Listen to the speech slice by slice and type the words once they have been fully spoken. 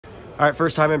All right,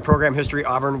 first time in program history,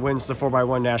 Auburn wins the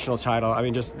 4x1 national title. I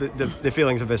mean, just the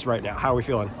feelings of this right now. How are we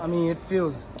feeling? I mean, it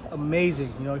feels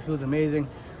amazing. You know, it feels amazing.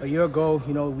 A year ago,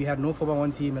 you know, we had no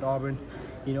 4x1 team at Auburn,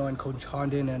 you know, and Coach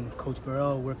Condon and Coach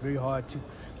Burrell worked very hard to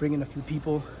bring in a few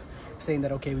people, saying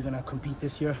that, okay, we're going to compete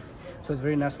this year. So it's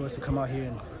very nice for us to come out here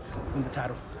and win the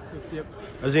title. Yep.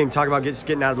 Azim, talk about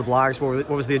getting out of the blocks. What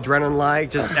was the adrenaline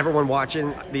like? Just everyone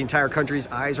watching, the entire country's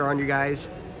eyes are on you guys.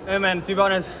 Hey man, to be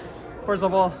honest, first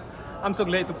of all, I'm so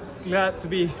glad to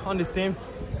be on this team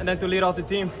and then to lead off the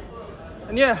team.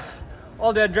 And yeah,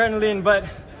 all the adrenaline, but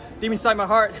deep inside my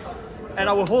heart and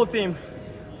our whole team,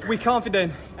 we're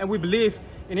confident and we believe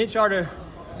in each other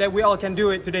that we all can do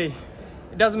it today.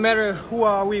 It doesn't matter who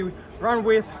are we run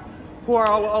with, who are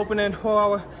our opponent,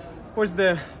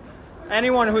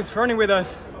 anyone who's running with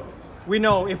us. We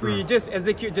know if we just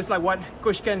execute just like what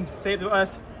Coach Ken said to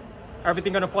us,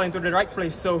 everything gonna fall into the right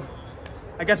place. So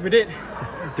I guess we did.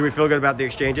 Do we feel good about the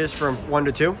exchanges from 1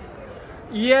 to 2?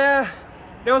 Yeah,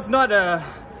 there was not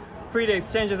pretty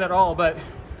exchanges at all, but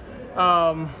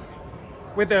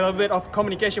with a little bit of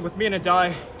communication with me and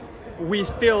Ajay, we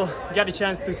still get a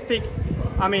chance to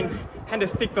hand the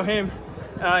stick to him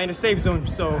in the safe zone.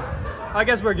 So I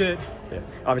guess we're good. Yeah.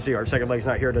 Obviously, our second leg's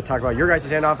not here to talk about your guys'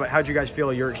 handoff, but how'd you guys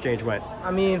feel your exchange went?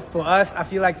 I mean, for us, I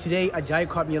feel like today Ajay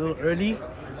caught me a little early,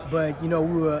 but, you know,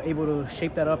 we were able to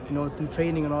shape that up, you know, through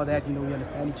training and all that. You know, we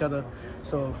understand each other,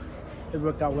 so it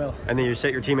worked out well. And then you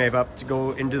set your teammate up to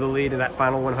go into the lead in that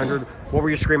final 100. What were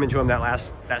you screaming to him that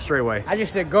straightaway? I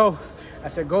just said, go. I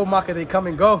said, go, Maka, they come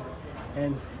and go.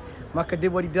 And Maka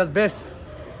did what he does best,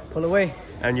 pull away.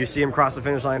 And you see him cross the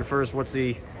finish line first. What's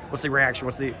the reaction?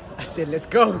 I said, let's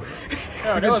go.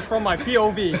 Yeah, that was from my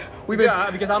POV.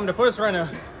 Because I'm the first runner.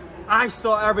 I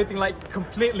saw everything like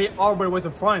completely Auburn was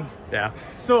in front. Yeah.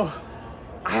 So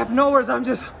I have no words. I'm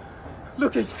just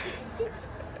looking,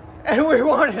 and we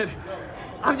won it.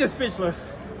 I'm just speechless.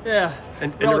 Yeah.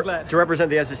 And glad to represent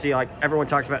the SEC, like everyone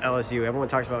talks about LSU, everyone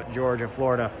talks about Georgia,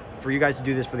 Florida. For you guys to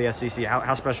do this for the SEC,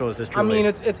 how special is this truly? I mean,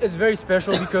 it's very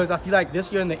special because I feel like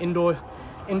this year in the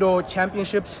indoor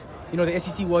championships, you know, the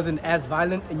SEC wasn't as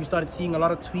violent, and you started seeing a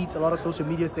lot of tweets, a lot of social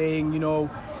media saying, you know,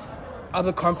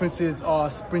 other conferences are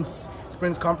sprints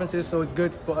conferences. So it's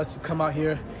good for us to come out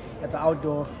here at the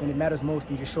outdoor when it matters most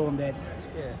and just show them that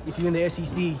if you're in the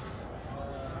SEC, you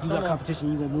got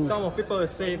competition, you gonna move. Some of people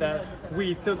say that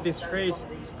we took this race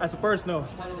as a personal.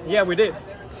 Yeah, we did.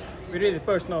 We did it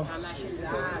personal.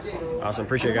 Awesome.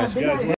 Appreciate it, guys.